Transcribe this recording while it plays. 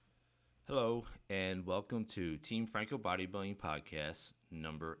Hello, and welcome to Team Franco Bodybuilding Podcast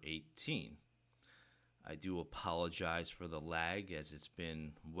number 18. I do apologize for the lag as it's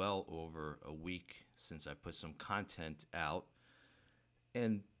been well over a week since I put some content out,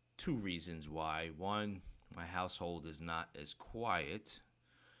 and two reasons why. One, my household is not as quiet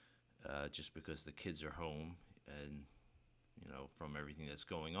just because the kids are home and, from everything that's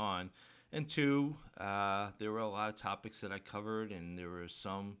going on. And two, there were a lot of topics that I covered, and there were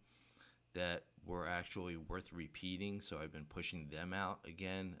some that were actually worth repeating, so I've been pushing them out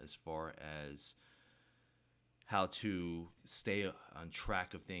again as far as how to stay on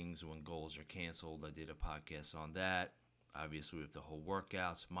track of things when goals are canceled. I did a podcast on that, obviously with the whole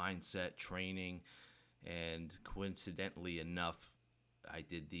workouts, mindset, training, and coincidentally enough, I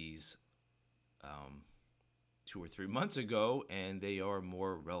did these 2 or 3 months ago, and they are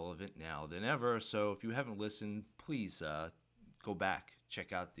more relevant now than ever. So if you haven't listened, please go back,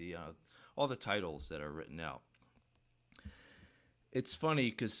 check out all the titles that are written out. It's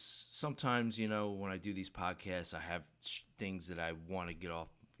funny because sometimes, when I do these podcasts, I have things that I want to get off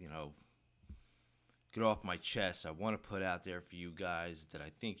my chest. I want to put out there for you guys that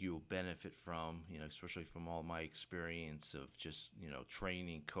I think you will benefit from, especially from all my experience of just,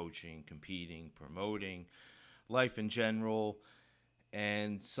 training, coaching, competing, promoting, life in general.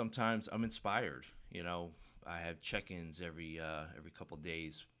 And sometimes I'm inspired, I have check-ins every couple of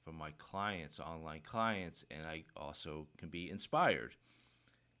days from my clients, online clients, and I also can be inspired.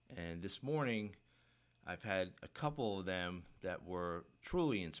 And this morning, I've had a couple of them that were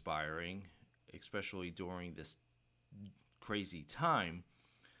truly inspiring, especially during this crazy time.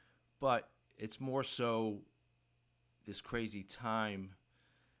 But it's more so this crazy time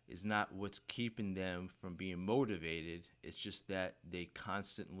is not what's keeping them from being motivated. It's just that they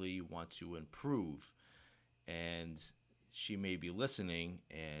constantly want to improve. And she may be listening,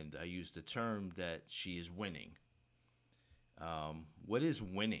 and I use the term that she is winning. What is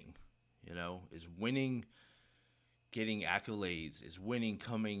winning? Is winning getting accolades? Is winning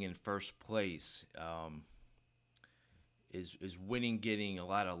coming in first place? Is winning getting a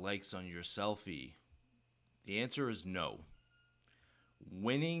lot of likes on your selfie? The answer is no.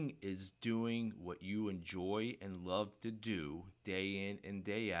 Winning is doing what you enjoy and love to do day in and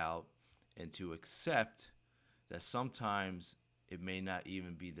day out, and to accept that sometimes it may not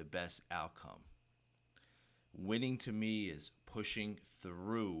even be the best outcome. Winning to me is pushing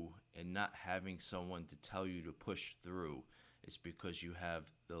through and not having someone to tell you to push through. It's because you have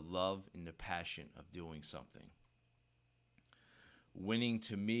the love and the passion of doing something. Winning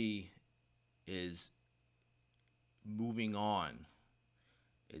to me is moving on.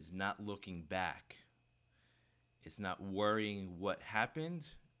 It's not looking back. It's not worrying what happened,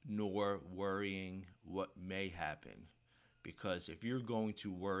 nor worrying what may happen. Because if you're going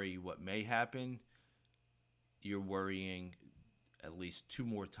to worry what may happen, you're worrying at least 2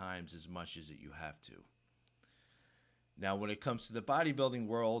 more times as much as you have to. Now, when it comes to the bodybuilding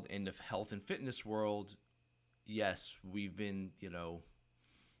world and the health and fitness world, yes, we've been,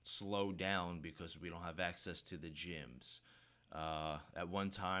 slowed down because we don't have access to the gyms. At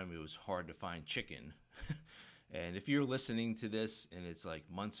one time, it was hard to find chicken. And if you're listening to this and it's like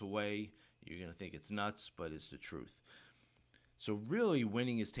months away, you're going to think it's nuts, but it's the truth. So really,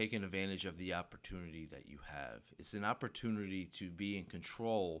 winning is taking advantage of the opportunity that you have. It's an opportunity to be in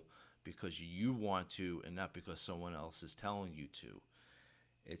control because you want to and not because someone else is telling you to.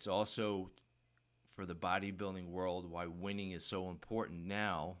 It's also, for the bodybuilding world, why winning is so important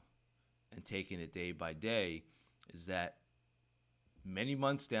now and taking it day by day is that many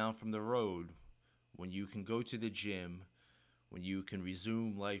months down from the road, when you can go to the gym, when you can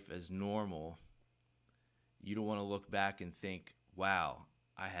resume life as normal, you don't want to look back and think, wow,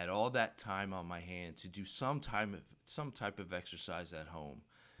 I had all that time on my hand to do some type of exercise at home,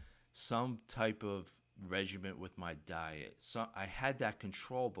 some type of regimen with my diet. So I had that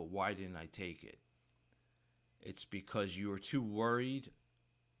control, but why didn't I take it? It's because you were too worried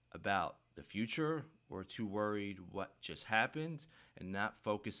about the future or too worried what just happened and not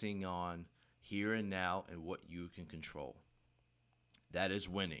focusing on here and now and what you can control. That is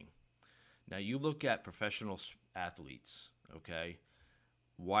winning. Now, you look at professional athletes, okay?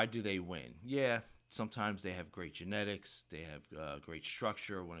 Why do they win? Yeah, sometimes they have great genetics. They have great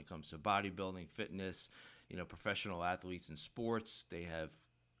structure when it comes to bodybuilding, fitness. Professional athletes in sports, they have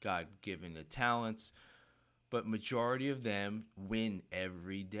God-given talents. But majority of them win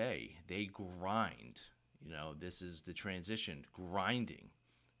every day. They grind. This is the transition, grinding,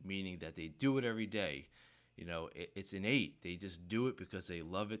 meaning that they do it every day. It's innate. They just do it because they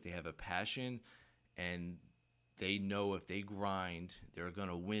love it. They have a passion, and they know if they grind, they're going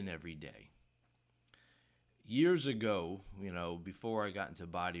to win every day. Years ago, before I got into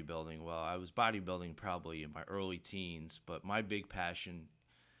bodybuilding, well, I was bodybuilding probably in my early teens, but my big passion,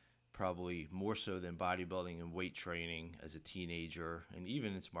 probably more so than bodybuilding and weight training as a teenager, and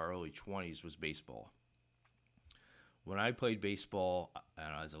even into my early 20s, was baseball. When I played baseball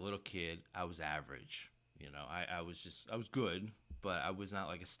as a little kid, I was average. I was good, but I was not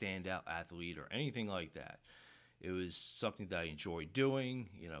like a standout athlete or anything like that. It was something that I enjoyed doing,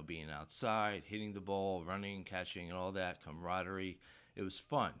 being outside, hitting the ball, running, catching, and all that camaraderie. It was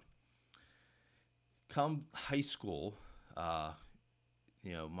fun. Come high school, my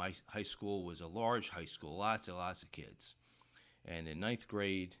high school was a large high school, lots and lots of kids. And in ninth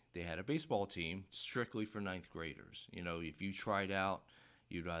grade, they had a baseball team strictly for ninth graders. If you tried out,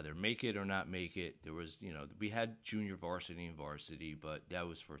 you'd either make it or not make it. There was, we had junior varsity and varsity, but that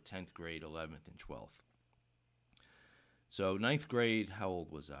was for 10th grade, 11th, and 12th. So ninth grade, how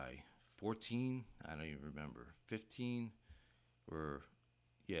old was I? 14? I don't even remember. 15?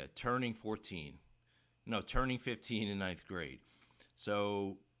 Turning 14. No, turning 15 in ninth grade.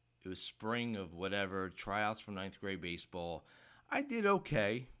 So it was spring of whatever, tryouts for ninth grade baseball. I did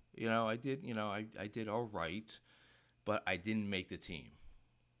okay. I did all right, but I didn't make the team.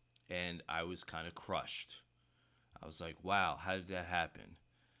 And I was kind of crushed. I was like, wow, how did that happen?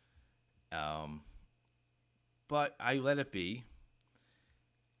 But I let it be.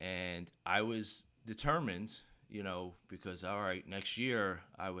 And I was determined, because, all right, next year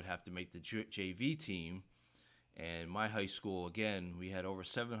I would have to make the JV team. And my high school, again, we had over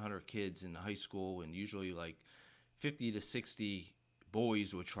 700 kids in the high school, and usually like 50 to 60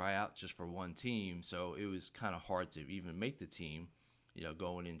 boys would try out just for one team. So it was kind of hard to even make the team,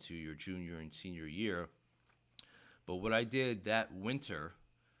 going into your junior and senior year. But what I did that winter,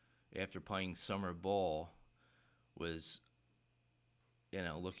 after playing summer ball, was,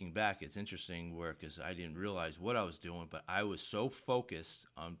 looking back, it's interesting because I didn't realize what I was doing, but I was so focused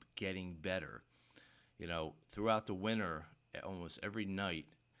on getting better. Throughout the winter, almost every night,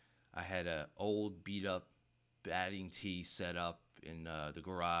 I had an old beat-up batting tee set up in the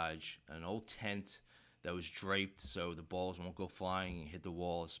garage, an old tent that was draped so the balls won't go flying and hit the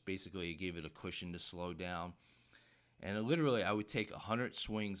walls. Basically, it gave it a cushion to slow down. And literally, I would take 100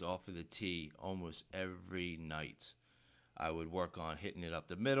 swings off of the tee almost every night. I would work on hitting it up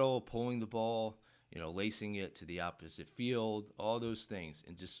the middle, pulling the ball, lacing it to the opposite field, all those things,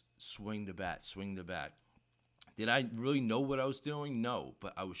 and just swing the bat. Did I really know what I was doing? No,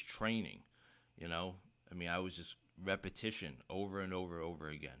 but I was training, I was just repetition over and over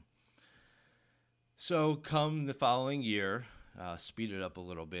again. So come the following year, speed it up a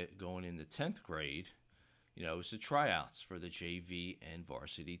little bit, going into 10th grade, it was the tryouts for the JV and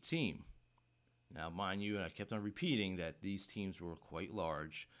varsity team. Now, mind you, and I kept on repeating that these teams were quite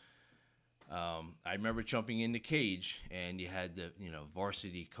large. I remember jumping in the cage, and you had the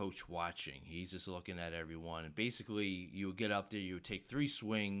varsity coach watching. He's just looking at everyone, and basically you would get up there, you would take 3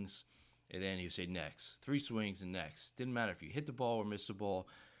 swings, and then he would say next, 3 swings and next. Didn't matter if you hit the ball or missed the ball.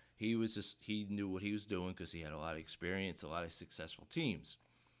 He knew what he was doing because he had a lot of experience, a lot of successful teams.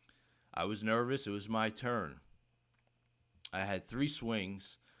 I was nervous. It was my turn. I had 3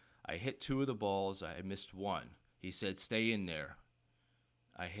 swings. I hit 2 of the balls. I missed 1. He said, stay in there.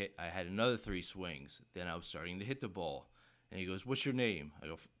 I had another 3 swings. Then I was starting to hit the ball. And he goes, what's your name? I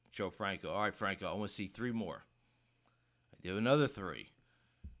go, Joe Franco. All right, Franco, I want to see 3 more. I did another 3.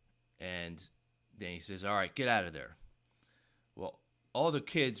 And then he says, all right, get out of there. Well, all the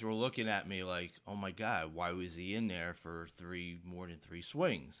kids were looking at me like, oh my God, why was he in there for more than 3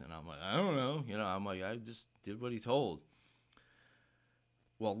 swings? And I'm like, I don't know. I just did what he told.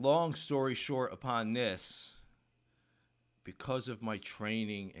 Well, long story short, upon this, because of my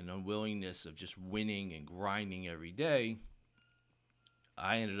training and unwillingness of just winning and grinding every day,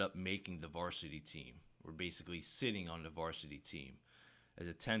 I ended up making the varsity team. We're basically sitting on the varsity team as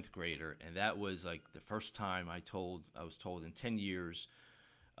a 10th grader, and that was like the first time I was told in 10 years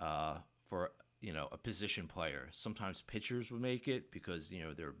for a position player. Sometimes pitchers would make it because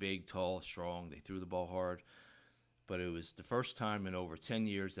they're big, tall, strong, they threw the ball hard. But it was the first time in over 10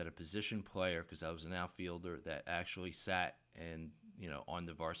 years that a position player, because I was an outfielder, that actually sat on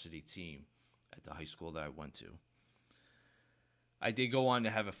the varsity team at the high school that I went to. I did go on to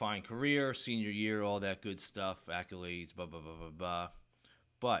have a fine career, senior year, all that good stuff, accolades, blah, blah, blah, blah, blah.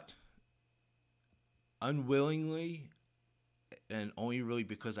 But unwillingly, and only really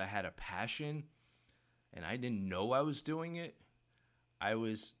because I had a passion and I didn't know I was doing it, I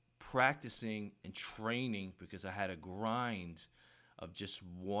was practicing and training because I had a grind of just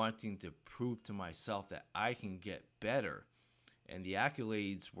wanting to prove to myself that I can get better. And the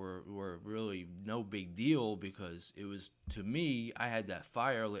accolades were really no big deal because it was, to me, I had that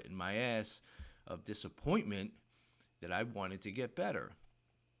fire lit in my ass of disappointment that I wanted to get better.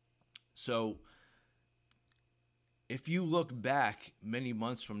 So if you look back many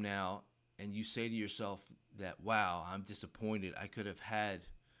months from now and you say to yourself that, wow, I'm disappointed, I could have had,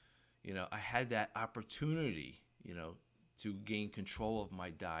 I had that opportunity, to gain control of my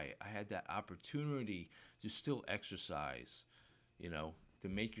diet. I had that opportunity to still exercise, to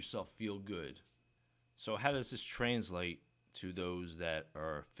make yourself feel good. So how does this translate to those that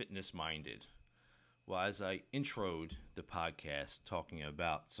are fitness minded? Well, as I introed the podcast talking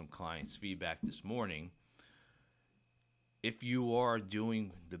about some clients' feedback this morning, if you are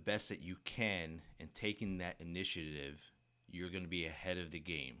doing the best that you can and taking that initiative, you're going to be ahead of the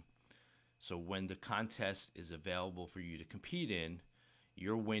game. So when the contest is available for you to compete in,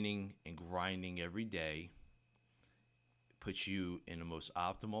 you're winning and grinding every day. It puts you in the most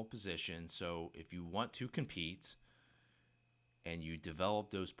optimal position. So if you want to compete and you develop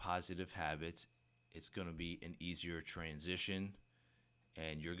those positive habits, it's going to be an easier transition,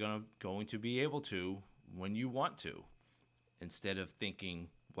 and you're going to be able to when you want to, instead of thinking,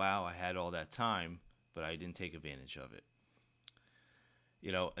 wow, I had all that time, but I didn't take advantage of it.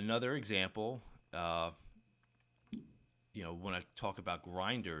 Another example, when I talk about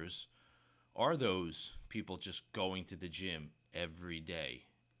grinders, are those people just going to the gym every day.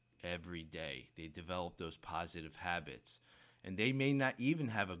 They develop those positive habits, and they may not even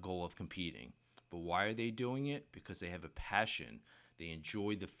have a goal of competing. But why are they doing it? Because they have a passion. They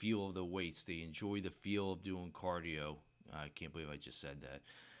enjoy the feel of the weights. They enjoy the feel of doing cardio. I can't believe I just said that.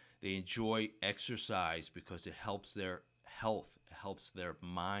 They enjoy exercise because it helps their health. It helps their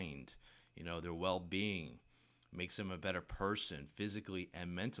mind, their well-being. Makes them a better person physically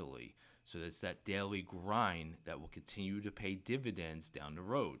and mentally. So it's that daily grind that will continue to pay dividends down the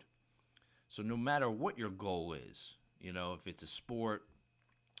road. So no matter what your goal is, if it's a sport,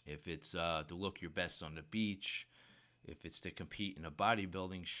 if it's to look your best on the beach, if it's to compete in a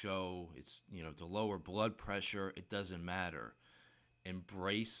bodybuilding show, it's, to lower blood pressure, it doesn't matter.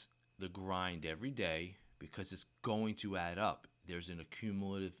 Embrace the grind every day because it's going to add up. There's an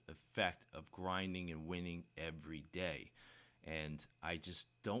accumulative effect of grinding and winning every day. And I just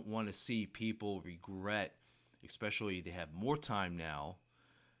don't want to see people regret, especially they have more time now,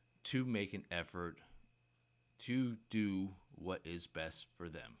 to make an effort to do what is best for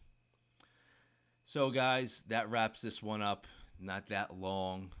them. So guys, that wraps this one up. Not that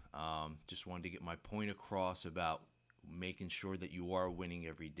long. Just wanted to get my point across about making sure that you are winning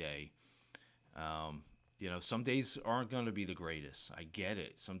every day. Some days aren't going to be the greatest. I get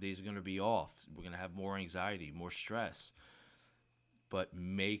it. Some days are going to be off. We're going to have more anxiety, more stress. But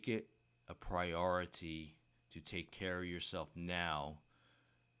make it a priority to take care of yourself now,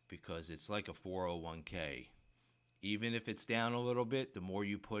 because it's like a 401k. Even if it's down a little bit, the more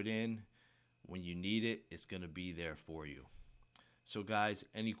you put in, when you need it, it's going to be there for you. So guys,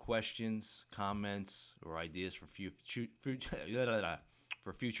 any questions, comments, or ideas for future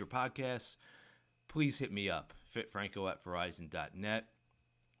podcasts, please hit me up, fitfranco@verizon.net.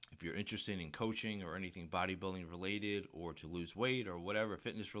 If you're interested in coaching or anything bodybuilding related, or to lose weight or whatever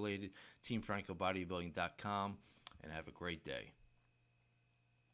fitness related, teamfrancobodybuilding.com, and have a great day.